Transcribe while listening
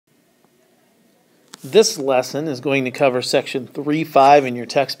This lesson is going to cover section 3.5 in your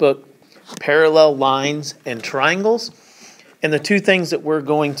textbook, parallel lines and triangles. And the two things that we're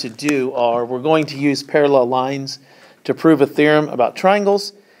going to do are we're going to use parallel lines to prove a theorem about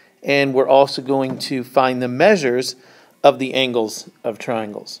triangles, and we're also going to find the measures of the angles of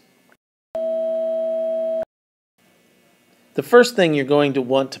triangles. The first thing you're going to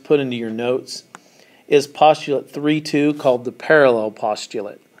want to put into your notes is postulate 3.2, called the parallel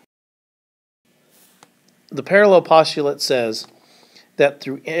postulate. The parallel postulate says that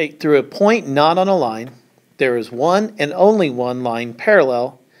through a point not on a line, there is one and only one line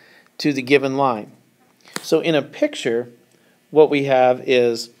parallel to the given line. So in a picture, what we have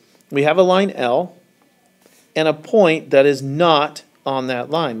is we have a line L and a point that is not on that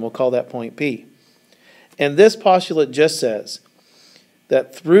line. We'll call that point P. And this postulate just says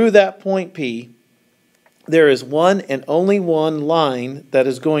that through that point P, there is one and only one line that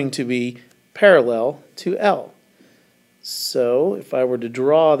is going to be parallel to L. So if I were to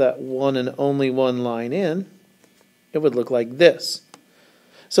draw that one and only one line in, it would look like this.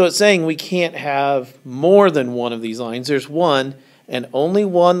 So it's saying we can't have more than one of these lines. There's one and only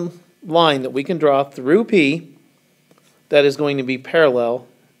one line that we can draw through P that is going to be parallel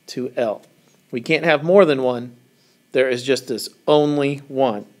to L. We can't have more than one. There is just this only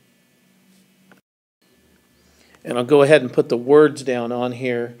one. And I'll go ahead and put the words down on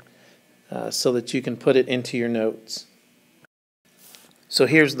here so that you can put it into your notes. So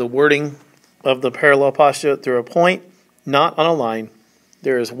here's the wording of the parallel postulate. Through a point not on a line,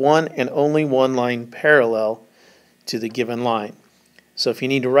 there is one and only one line parallel to the given line. So if you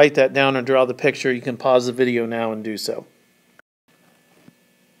need to write that down or draw the picture, you can pause the video now and do so.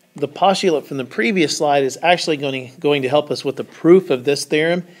 The postulate from the previous slide is actually going to help us with the proof of this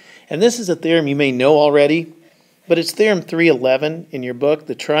theorem. And this is a theorem you may know already, but it's Theorem 311 in your book,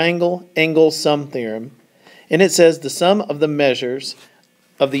 the Triangle Angle Sum Theorem. And it says the sum of the measures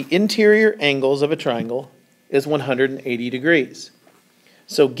of the interior angles of a triangle is 180 degrees.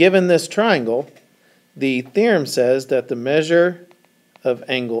 So given this triangle, the theorem says that the measure of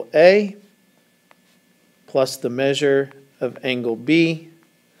angle A plus the measure of angle B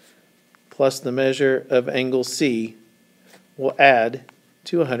plus the measure of angle C will add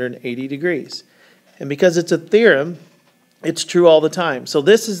to 180 degrees. And because it's a theorem, it's true all the time. So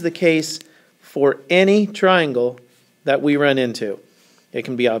this is the case for any triangle that we run into. It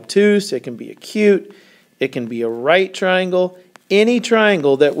can be obtuse, it can be acute, it can be a right triangle. Any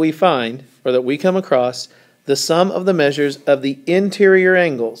triangle that we find or that we come across, the sum of the measures of the interior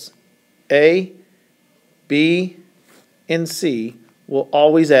angles, A, B, and C, will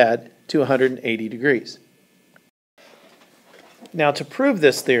always add to 180 degrees. Now to prove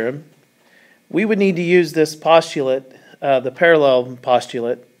this theorem, we would need to use this postulate, the parallel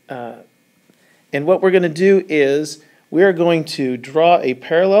postulate. And what we're going to do is we're going to draw a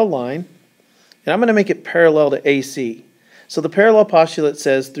parallel line, and I'm going to make it parallel to AC. So the parallel postulate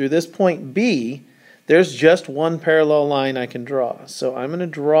says through this point B, there's just one parallel line I can draw. So I'm going to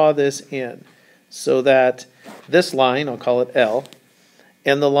draw this in so that this line, I'll call it L,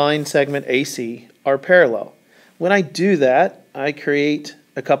 and the line segment AC are parallel. When I do that, I create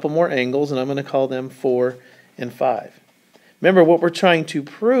a couple more angles, and I'm going to call them 4 and 5. Remember, what we're trying to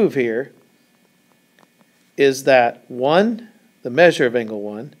prove here is that 1, the measure of angle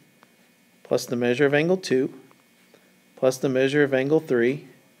 1, plus the measure of angle 2, plus the measure of angle 3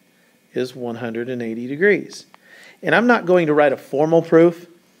 is 180 degrees. And I'm not going to write a formal proof,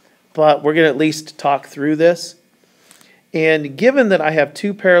 but we're going to at least talk through this. And given that I have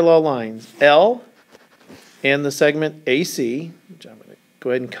two parallel lines, L and the segment AC, which I'm going to go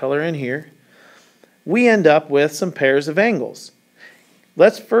ahead and color in here, we end up with some pairs of angles.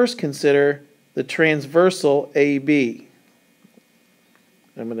 Let's first consider the transversal AB.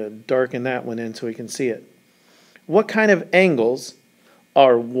 I'm going to darken that one in so we can see it. What kind of angles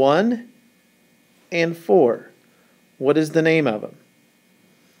are 1 and 4? What is the name of them?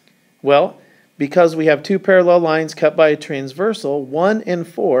 Well, because we have two parallel lines cut by a transversal, 1 and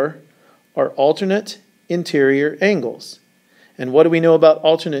 4 are alternate interior angles. And what do we know about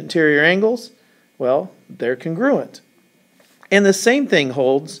alternate interior angles? Well, they're congruent. And the same thing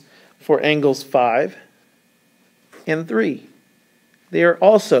holds for angles 5 and 3. They are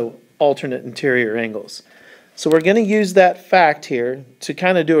also alternate interior angles. So we're going to use that fact here to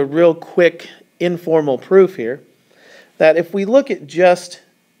kind of do a real quick informal proof here that if we look at just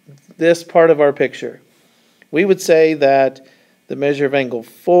this part of our picture, we would say that the measure of angle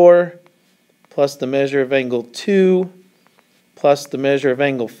 4 plus the measure of angle 2 plus the measure of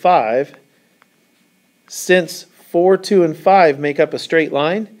angle 5, since 4, 2, and 5 make up a straight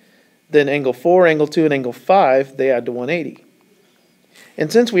line, then angle 4, angle 2, and angle 5, they add to 180.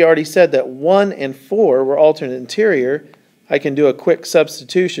 And since we already said that 1 and 4 were alternate interior, I can do a quick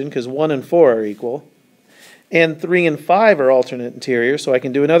substitution because 1 and 4 are equal. And 3 and 5 are alternate interior, so I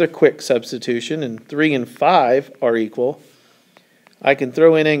can do another quick substitution, and 3 and 5 are equal. I can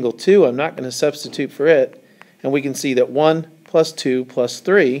throw in angle 2, I'm not going to substitute for it, and we can see that 1 plus 2 plus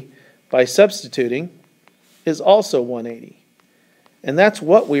 3, by substituting, is also 180. And that's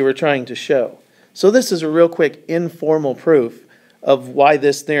what we were trying to show. So this is a real quick informal proof of why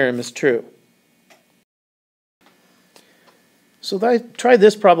this theorem is true. So try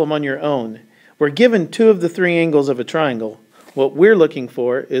this problem on your own. We're given 2 of the 3 angles of a triangle. What we're looking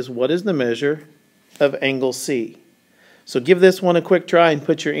for is what is the measure of angle C. So give this one a quick try and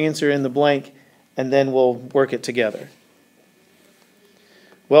put your answer in the blank, and then we'll work it together.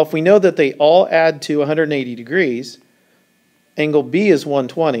 Well, if we know that they all add to 180 degrees, angle B is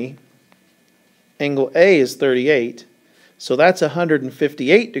 120, angle A is 38, so that's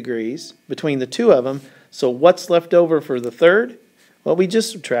 158 degrees between the 2 of them. So what's left over for the third? Well, we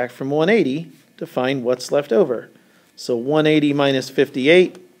just subtract from 180 to find what's left over. So 180 minus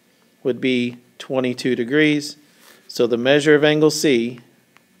 58 would be 22 degrees. So the measure of angle C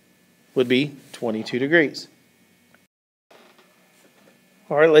would be 22 degrees.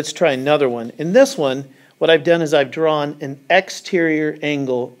 All right, let's try another one. In this one, what I've done is I've drawn an exterior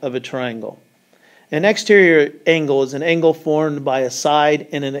angle of a triangle. An exterior angle is an angle formed by a side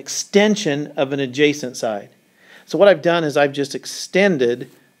and an extension of an adjacent side. So what I've done is I've just extended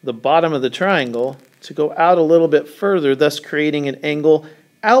the bottom of the triangle to go out a little bit further, thus creating an angle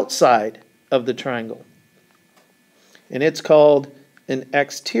outside of the triangle. And it's called an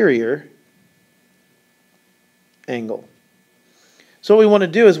exterior angle. So what we want to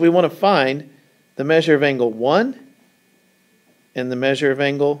do is we want to find the measure of angle 1 and the measure of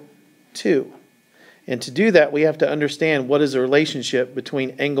angle 2. And to do that, we have to understand what is the relationship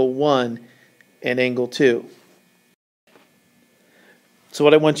between angle 1 and angle 2. So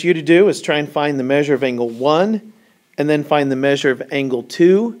what I want you to do is try and find the measure of angle 1 and then find the measure of angle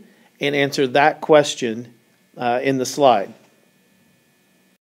 2 and answer that question in the slide.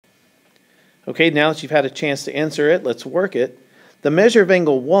 Okay, now that you've had a chance to answer it, let's work it. The measure of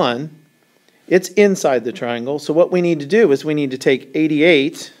angle 1, it's inside the triangle, so what we need to do is we need to take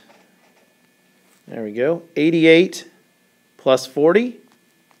 88, there we go, 88 plus 40,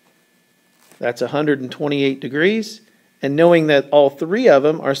 that's 128 degrees, and knowing that all 3 of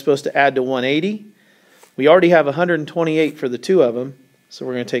them are supposed to add to 180, we already have 128 for the 2 of them, so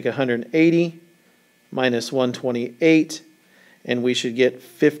we're going to take 180 minus 128, and we should get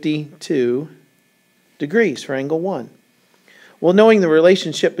 52 degrees for angle 1. Well, knowing the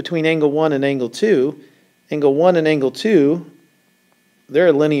relationship between angle 1 and angle 2, angle 1 and angle 2, they're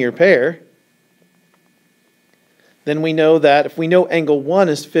a linear pair. Then we know that if we know angle 1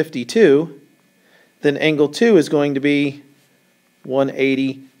 is 52, then angle 2 is going to be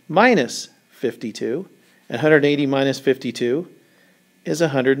 180 minus 52. And 180 minus 52 is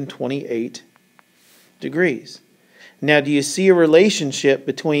 128 degrees. Now, do you see a relationship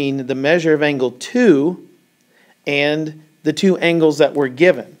between the measure of angle 2 and the 2 angles that were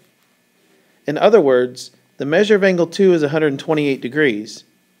given? In other words, the measure of angle 2 is 128 degrees.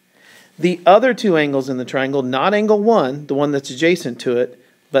 The other 2 angles in the triangle, not angle 1, the one that's adjacent to it,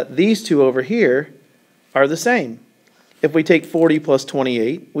 but these 2 over here are the same. If we take 40 plus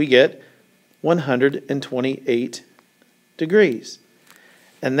 28, we get 128 degrees.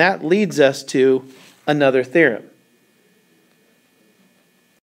 And that leads us to another theorem.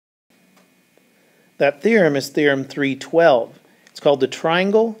 That theorem is theorem 312. It's called the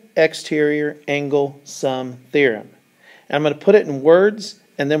triangle exterior angle sum theorem. And I'm going to put it in words,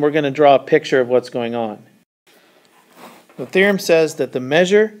 and then we're going to draw a picture of what's going on. The theorem says that the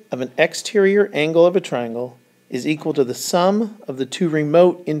measure of an exterior angle of a triangle is equal to the sum of the 2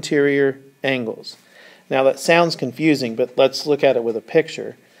 remote interior angles. Now that sounds confusing, but let's look at it with a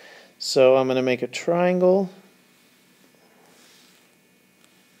picture. So I'm going to make a triangle.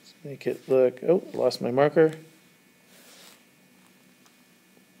 Let's make it look, oh, lost my marker.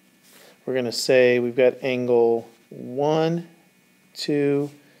 We're going to say we've got angle 1, 2,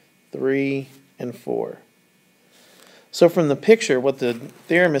 3, and 4. So from the picture, what the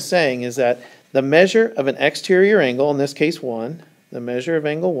theorem is saying is that the measure of an exterior angle, in this case 1, the measure of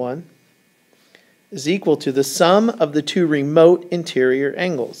angle 1, is equal to the sum of the 2 remote interior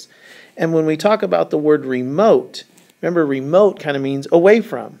angles. And when we talk about the word remote, remember remote kind of means away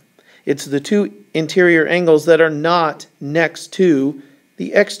from. It's the 2 interior angles that are not next to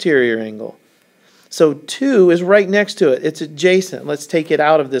the exterior angle. So 2 is right next to it. It's adjacent. Let's take it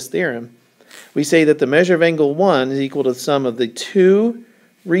out of this theorem. We say that the measure of angle 1 is equal to the sum of the two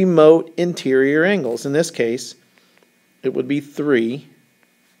remote interior angles. In this case, it would be 3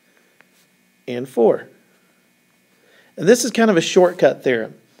 and 4. And this is kind of a shortcut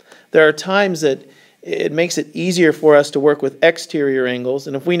theorem. There are times that it makes it easier for us to work with exterior angles,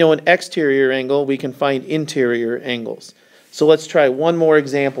 and if we know an exterior angle, we can find interior angles. So let's try one more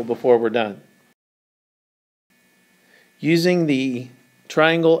example before we're done. Using the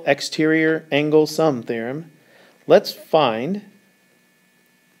triangle exterior angle sum theorem, let's find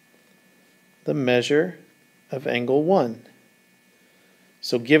the measure of angle 1.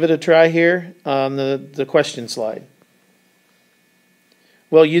 So give it a try here on the question slide.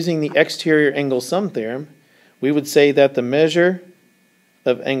 Well, using the exterior angle sum theorem, we would say that the measure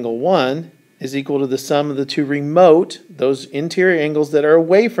of angle 1 is equal to the sum of the two remote, those interior angles that are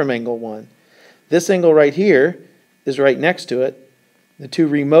away from angle 1. This angle right here is right next to it. The two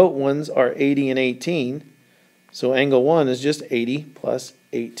remote ones are 80 and 18. So angle 1 is just 80 plus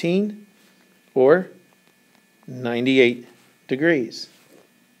 18, or 98 degrees.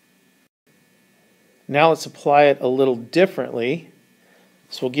 Now let's apply it a little differently.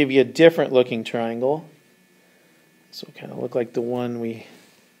 So we'll give you a different looking triangle. So it'll kind of look like the one we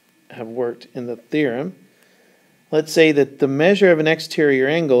have worked in the theorem. Let's say that the measure of an exterior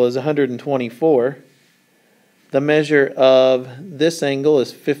angle is 124. The measure of this angle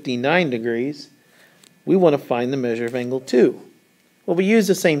is 59 degrees. We want to find the measure of angle 2. Well, we use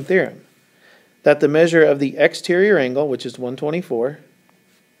the same theorem. That the measure of the exterior angle, which is 124,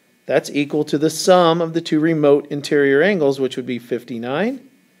 that's equal to the sum of the two remote interior angles, which would be 59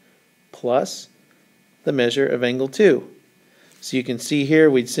 plus the measure of angle 2. So you can see here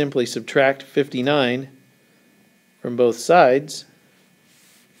we'd simply subtract 59 from both sides,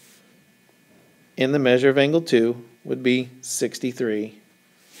 and the measure of angle 2 would be 63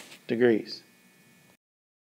 degrees.